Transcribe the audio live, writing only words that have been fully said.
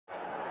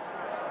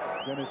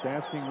Dennis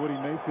asking Woody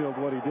Mayfield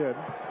what he did.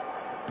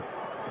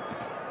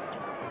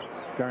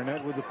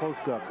 Garnett with the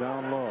post-up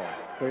down low.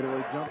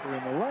 Fadeaway jumper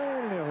in the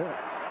lane, and he'll hit.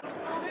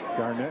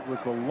 Garnett with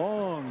the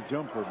long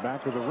jumper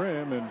back of the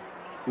rim, and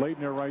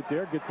Leitner right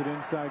there gets it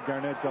inside.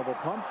 Garnett double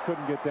pumps,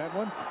 couldn't get that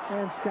one,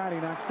 and Scotty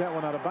knocks that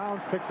one out of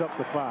bounds, picks up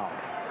the foul.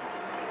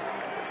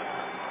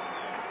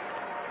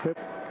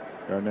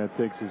 Garnett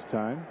takes his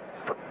time.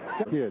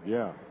 Kid,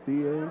 yeah.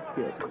 C.A.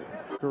 Kid.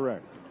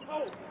 Correct.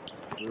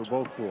 We were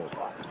both fooled.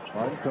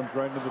 Martin comes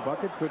right into the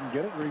bucket, couldn't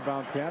get it.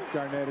 Rebound tap,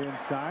 Garnett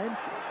inside,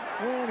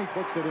 and he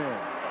puts it in.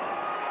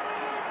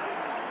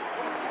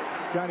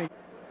 Johnny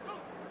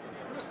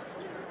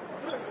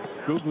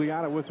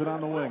Gugliotta with it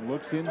on the wing,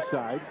 looks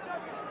inside.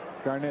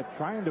 Garnett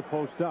trying to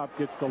post up,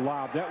 gets the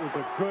lob. That was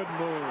a good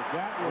move.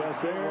 That was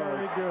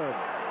very good.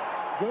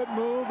 Good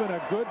move and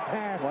a good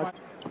pass.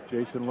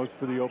 Jason looks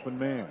for the open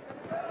man.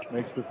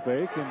 Makes the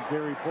fake, and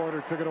Gary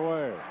Porter took it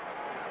away.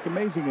 It's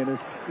amazing in this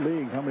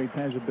league how many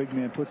times a big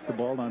man puts the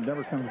ball down,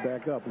 never comes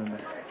back up.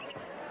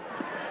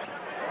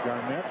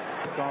 Garnett,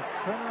 soft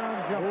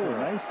turnaround jumper. Oh,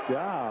 nice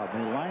job. He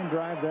line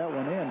drive that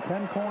one in.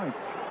 10 points.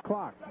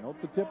 Clock. Note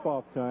the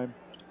tip-off time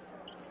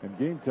and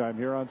game time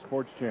here on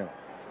Sports Channel.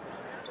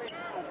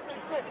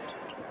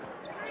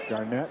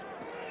 Garnett,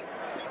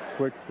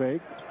 quick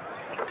fake.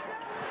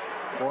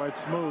 Boy,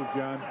 it's smooth,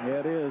 John. Yeah,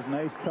 it is.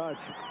 Nice touch.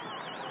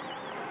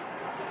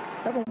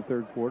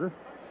 Third quarter.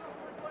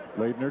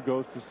 Leitner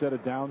goes to set a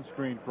down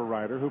screen for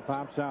Ryder, who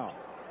pops out.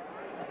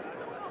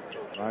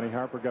 Ronnie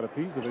Harper got a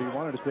piece of it. He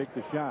wanted to take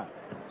the shot.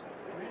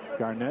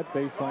 Garnett,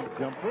 baseline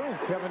jumper, and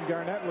Kevin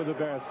Garnett with a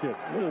basket.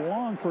 A little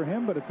long for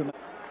him, but it's a...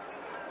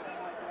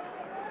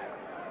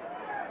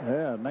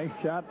 Yeah, nice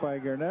shot by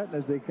Garnett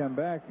as they come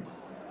back.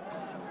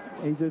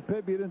 He said,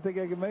 Pip, you didn't think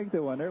I could make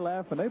that one. They're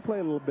laughing. They play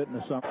a little bit in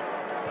the summer.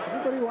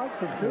 Everybody likes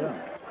him, too.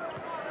 Yeah.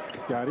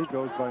 Scotty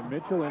goes by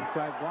Mitchell,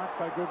 inside block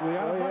by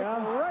Gugliotta. Oh,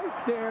 yeah.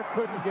 Right there,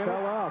 couldn't get it.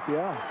 Fell off,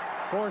 yeah.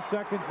 4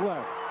 seconds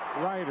left.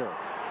 Ryder.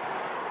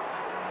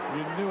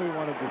 You knew he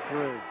wanted the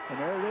three. And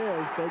there it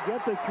is. They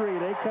get the three.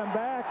 They come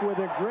back with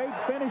a great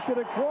finish of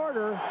the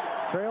quarter.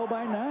 Trail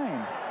by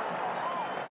 9.